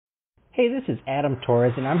Hey, this is Adam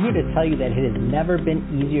Torres, and I'm here to tell you that it has never been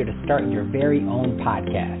easier to start your very own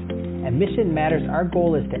podcast. At Mission Matters, our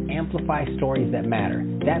goal is to amplify stories that matter.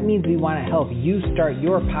 That means we want to help you start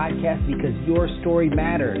your podcast because your story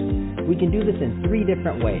matters. We can do this in 3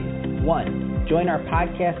 different ways. 1, join our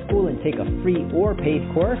podcast school and take a free or paid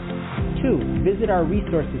course. 2, visit our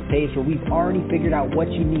resources page where we've already figured out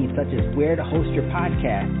what you need, such as where to host your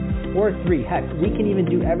podcast. Or 3, heck, we can even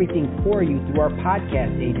do everything for you through our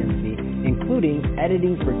podcast agency, including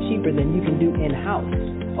editing for cheaper than you can do in-house.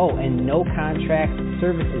 Oh, and no contract,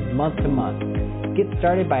 service is month to month. Get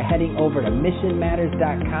started by heading over to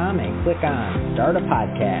missionmatters.com and click on Start a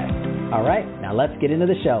Podcast. All right, now let's get into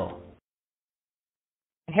the show.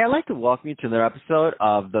 Hey, I'd like to welcome you to another episode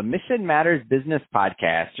of the Mission Matters Business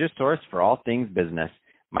Podcast, your source for all things business.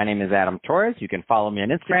 My name is Adam Torres. You can follow me on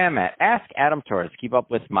Instagram at AskAdamTorres. Keep up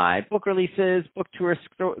with my book releases, book tour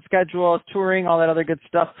schedule, touring, all that other good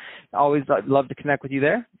stuff. Always love to connect with you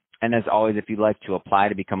there. And as always, if you'd like to apply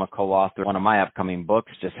to become a co-author of one of my upcoming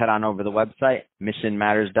books, just head on over to the website,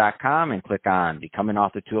 missionmatters.com, and click on Become an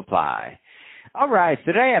Author to apply. All right,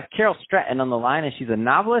 so today I have Carol Stratton on the line, and she's a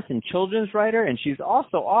novelist and children's writer, and she's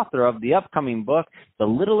also author of the upcoming book, The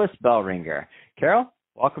Littlest Bell Ringer. Carol,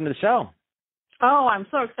 welcome to the show. Oh, I'm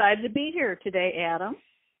so excited to be here today, Adam.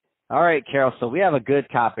 All right, Carol, so we have a good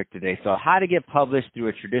topic today. So how to get published through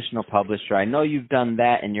a traditional publisher. I know you've done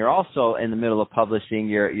that, and you're also in the middle of publishing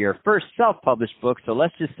your first self-published book. So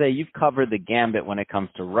let's just say you've covered the gambit when it comes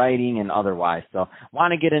to writing and otherwise. So I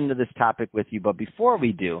want to get into this topic with you. But before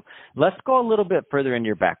we do, let's go a little bit further into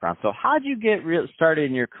your background. So how did you get started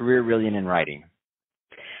in your career really in writing?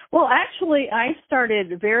 Well, actually, I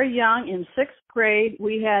started very young in 6th grade.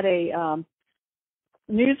 We had a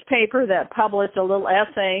newspaper that published a little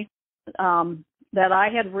essay that I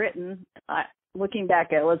had written. Looking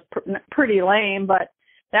back, it was pretty lame, but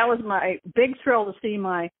that was my big thrill to see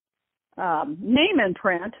my name in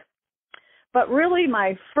print. But really,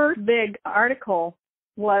 my first big article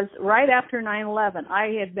was right after 9/11.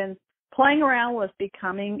 I had been playing around with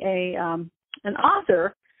becoming an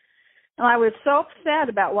author, and I was so upset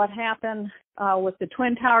about what happened with the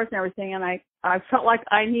Twin Towers and everything, and I felt like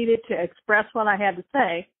I needed to express what I had to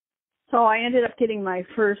say. So I ended up getting my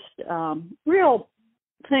first real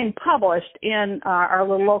thing published in our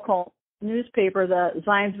little local newspaper, the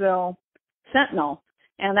Zionsville Sentinel,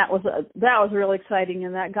 and that was really exciting,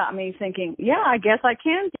 and that got me thinking, yeah, I guess I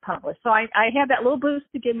can get published. So I had that little boost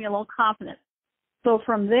to give me a little confidence. So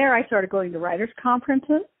from there, I started going to writers'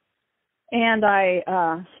 conferences, and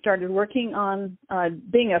I started working on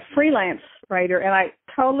being a freelance writer, and I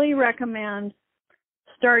totally recommend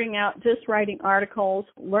starting out just writing articles,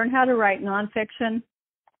 learn how to write nonfiction,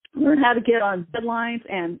 learn how to get on deadlines,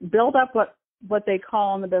 and build up what they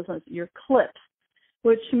call in the business your clips,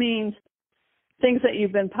 which means things that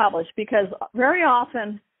you've been published. Because very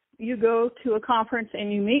often you go to a conference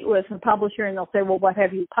and you meet with a publisher and they'll say, well, what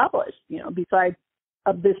have you published, besides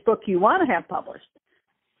this book you want to have published?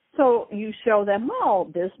 So you show them,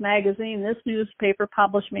 oh, this magazine, this newspaper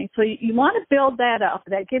published me. So you want to build that up.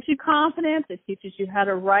 That gives you confidence. It teaches you how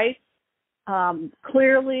to write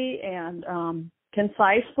clearly and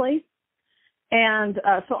concisely. And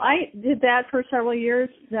so I did that for several years,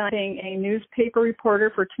 then being a newspaper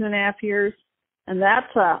reporter for 2.5 years. And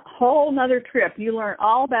that's a whole nother trip. You learn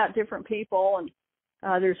all about different people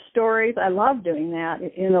and their stories. I love doing that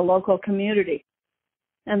in the local community.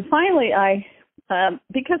 And finally,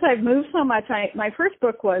 because I've moved so much, my first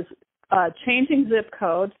book was Changing Zip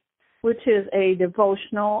Codes, which is a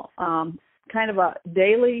devotional, kind of a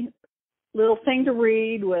daily little thing to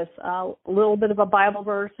read with a little bit of a Bible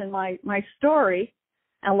verse in my story.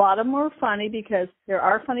 And a lot of them were funny because there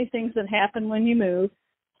are funny things that happen when you move.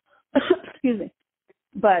 Excuse me.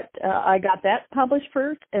 But I got that published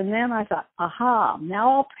first, and then I thought, aha,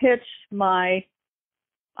 now I'll pitch my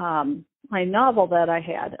novel that I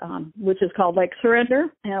had, which is called Lake Surrender,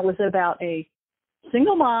 and it was about a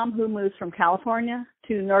single mom who moves from California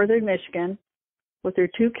to northern Michigan with her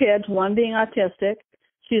 2 kids, one being autistic.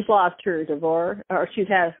 She's lost her divorce, or she's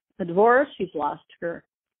had a divorce, she's lost her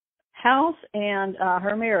house and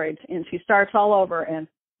her marriage, and she starts all over. And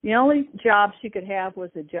the only job she could have was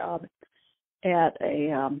a job at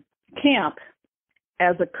a camp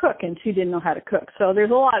as a cook, and she didn't know how to cook. So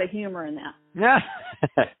there's a lot of humor in that. Yeah.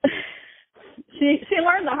 She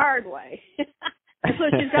learned the hard way. So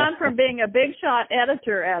she's gone from being a big shot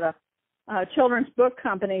editor at a children's book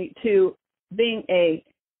company to being a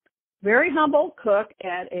very humble cook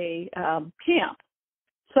at a camp.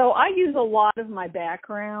 So I use a lot of my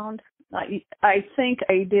background I think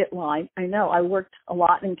I did. Well, I know I worked a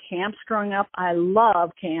lot in camps growing up. I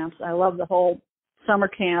love camps. I love the whole summer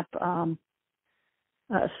camp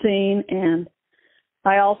scene, and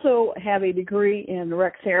I also have a degree in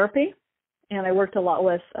rec therapy, and I worked a lot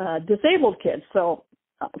with disabled kids. So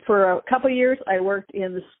for a couple of years, I worked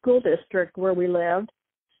in the school district where we lived,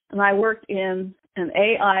 and I worked in an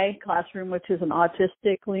AI classroom, which is an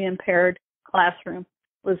autistically impaired classroom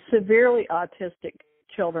with severely autistic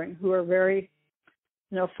children who are very,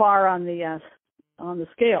 far on the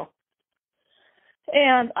scale.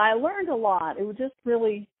 And I learned a lot. It just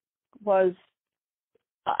really was.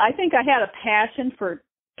 I think I had a passion for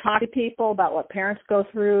talking to people about what parents go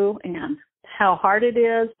through and how hard it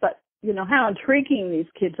is, but how intriguing these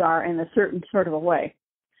kids are in a certain sort of a way.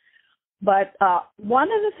 But one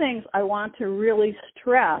of the things I want to really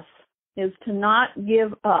stress is to not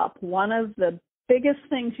give up. One of the biggest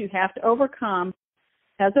things you have to overcome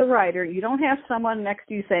as a writer, you don't have someone next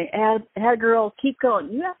to you say, girl, keep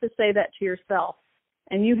going. You have to say that to yourself.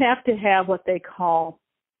 And you have to have what they call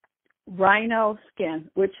rhino skin,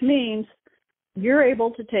 which means you're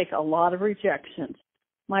able to take a lot of rejections.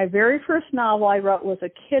 My very first novel I wrote was a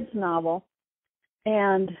kid's novel,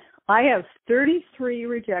 and I have 33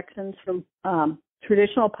 rejections from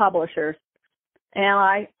traditional publishers.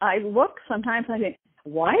 And I look sometimes and I think,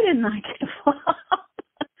 why didn't I get up?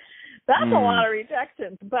 That's a lot of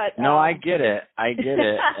rejections. But no, I get it.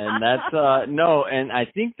 And that's and I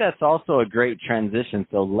think that's also a great transition.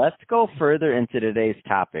 So let's go further into today's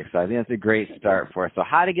topic. So I think that's a great start for us. So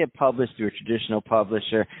how to get published through a traditional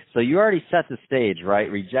publisher. So you already set the stage, right?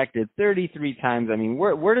 Rejected 33 times. I mean,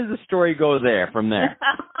 where does the story go there from there?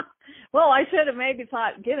 Well, I should have maybe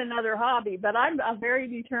thought, get another hobby, but I'm a very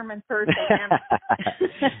determined person.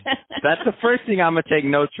 That's the first thing I'm going to take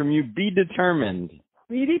notes from you. Be determined.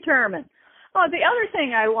 Be determined. Oh, the other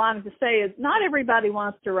thing I wanted to say is not everybody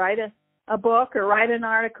wants to write a book or write an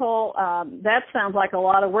article. That sounds like a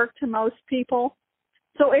lot of work to most people.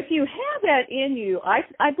 So if you have that in you,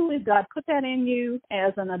 I believe God put that in you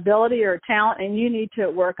as an ability or a talent, and you need to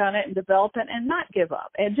work on it and develop it and not give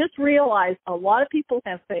up. And just realize a lot of people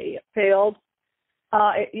have failed.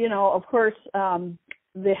 Of course,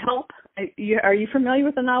 The Help. Are you familiar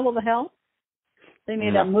with the novel The Help? They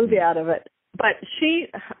made a movie out of it. But she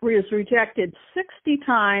was rejected 60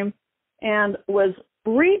 times and was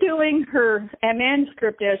redoing her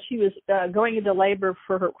manuscript as she was going into labor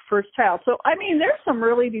for her first child. So, I mean, there's some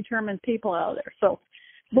really determined people out there. So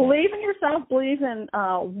believe in yourself, believe in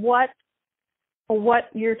what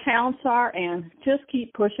your talents are, and just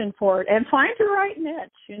keep pushing forward and find your right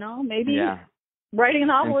niche. Maybe writing a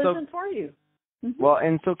novel isn't for you. Mm-hmm. Well,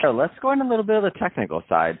 and so Carol, let's go into a little bit of the technical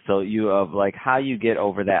side. So how you get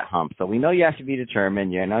over that hump. So we know you have to be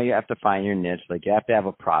determined. You know you have to find your niche. Like you have to have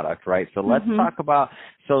a product, right? So let's talk about.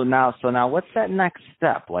 So now, what's that next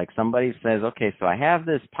step? Like somebody says, okay, so I have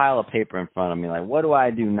this pile of paper in front of me. Like, what do I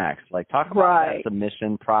do next? Like talk about that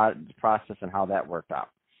submission process and how that worked out.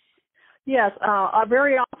 Yes,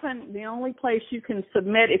 very often the only place you can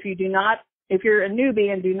submit if you're a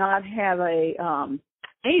newbie and do not have a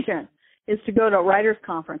agent, is to go to writers'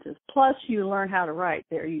 conferences. Plus, you learn how to write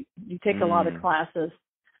there. You take a lot of classes.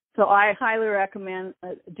 So I highly recommend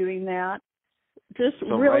doing that. Just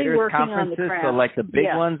really working on the craft. So like the big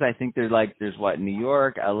ones, I think there's New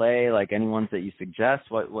York, LA, like any ones that you suggest?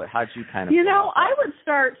 How'd you kind of I would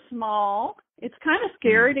start small. It's kind of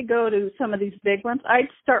scary to go to some of these big ones. I'd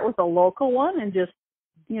start with a local one and just,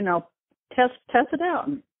 test it out.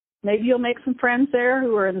 And maybe you'll make some friends there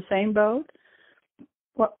who are in the same boat.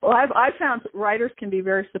 Well, I've found writers can be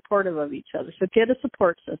very supportive of each other, so get a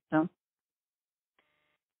support system.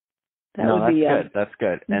 That's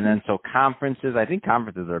good. And then so conferences, I think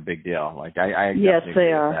conferences are a big deal. Like I yes,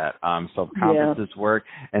 they are. That. So conferences work.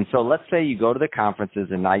 And so let's say you go to the conferences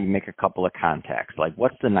and now you make a couple of contacts. Like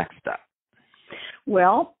what's the next step?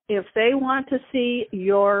 Well, if they want to see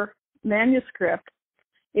your manuscript,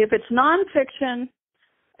 if it's nonfiction,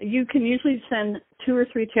 you can usually send 2 or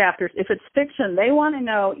 3 chapters. If it's fiction, they want to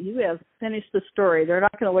know you have finished the story. They're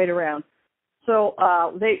not going to wait around. So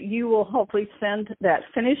you will hopefully send that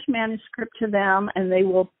finished manuscript to them, and they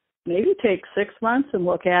will maybe take 6 months and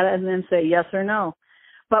look at it and then say yes or no.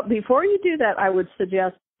 But before you do that, I would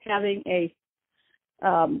suggest having a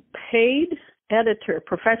paid editor,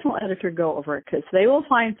 professional editor, go over it, because they will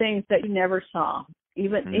find things that you never saw.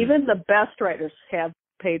 Even the best writers have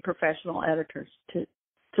paid professional editors to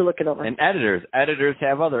to look it over. And editors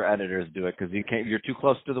have other editors do it because you're too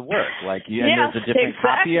close to the work. Like and there's a different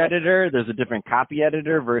copy editor. There's a different copy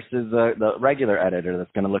editor versus the regular editor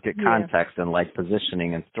that's going to look at context and like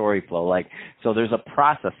positioning and story flow. Like so, there's a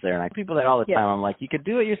process there. And I people that all the time. I'm like, you could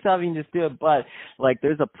do it yourself. You can just do it, but like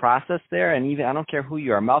there's a process there. And even I don't care who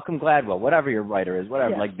you are, Malcolm Gladwell, whatever your writer is,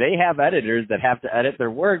 whatever. Like they have editors that have to edit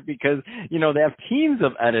their work because they have teams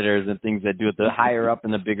of editors and things that do it. The higher up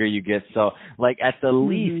and the bigger you get. So like at the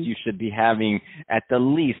least you should be having, at the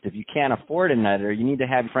least, if you can't afford an editor, you need to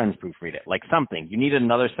have friends proofread it. Like something. You need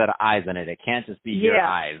another set of eyes on it. It can't just be your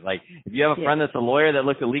eyes. Like if you have a friend that's a lawyer that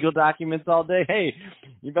looks at legal documents all day, hey,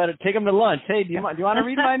 you better take them to lunch. Hey, do you want to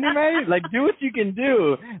read my new manual? Like do what you can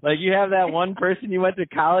do. Like you have that one person you went to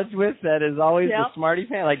college with that is always the smarty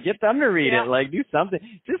fan. Like get them to read it. Like do something.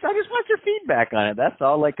 I just want your feedback on it. That's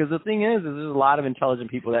all. Like because the thing is there's a lot of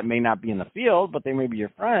intelligent people that may not be in the field, but they may be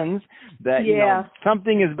your friends. That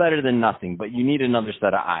something is better than nothing, but you need another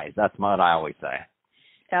set of eyes. That's what I always say.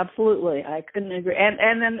 Absolutely, I couldn't agree.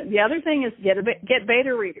 And then the other thing is get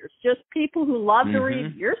beta readers, just people who love to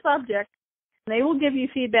read your subject. They will give you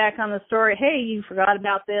feedback on the story. Hey, you forgot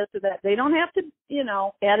about this or that. They don't have to,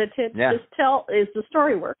 edit it. Just tell, is the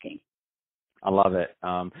story working? I love it.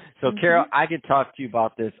 So Carol, I could talk to you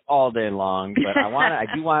about this all day long, but I want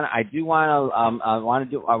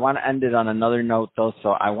to end it on another note though. So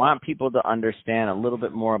I want people to understand a little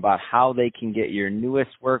bit more about how they can get your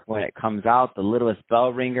newest work when it comes out, The Littlest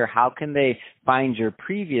Bell Ringer. How can they find your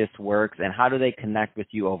previous works and how do they connect with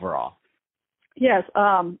you overall? Yes.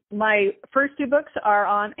 My first two books are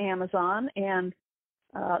on Amazon and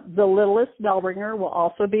The Littlest Bell Ringer will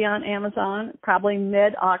also be on Amazon probably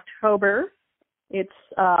mid-October. It's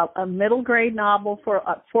a middle grade novel for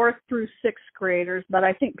 4th through 6th graders, but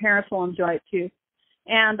I think parents will enjoy it too.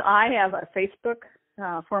 And I have a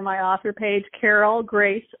Facebook for my author page, Carol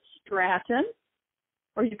Grace Stratton,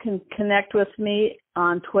 or you can connect with me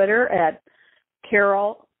on Twitter at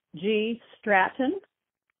Carol G. Stratton.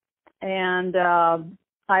 And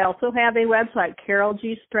I also have a website,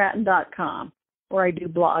 carolgstratton.com, where I do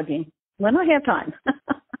blogging when I have time.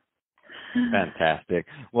 Fantastic.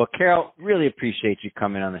 Well, Carol, really appreciate you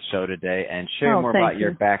coming on the show today and sharing more about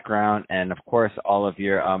your background and, of course, all of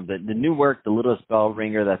your the new work, The Littlest Bell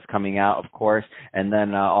Ringer, that's coming out, of course, and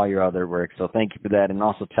then all your other work. So thank you for that, and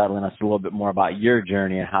also telling us a little bit more about your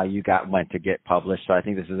journey and how you went to get published. So I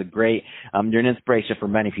think this is a great, you're an inspiration for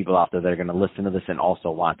many people out there that are going to listen to this and also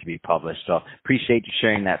want to be published. So appreciate you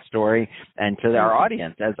sharing that story. And to our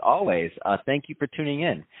audience, as always, thank you for tuning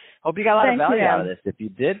in. Hope you got a lot of value out of this. If you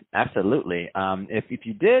did, absolutely. If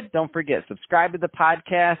you did, don't forget, subscribe to the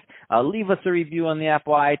podcast. Leave us a review on the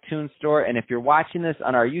Apple iTunes Store. And if you're watching this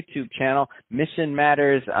on our YouTube channel, Mission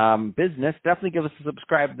Matters Business, definitely give us a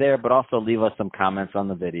subscribe there, but also leave us some comments on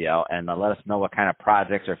the video and let us know what kind of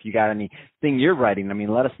projects or if you got anything you're writing.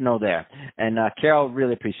 Let us know there. And Carol,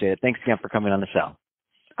 really appreciate it. Thanks again for coming on the show.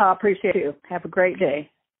 I appreciate you. Have a great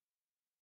day.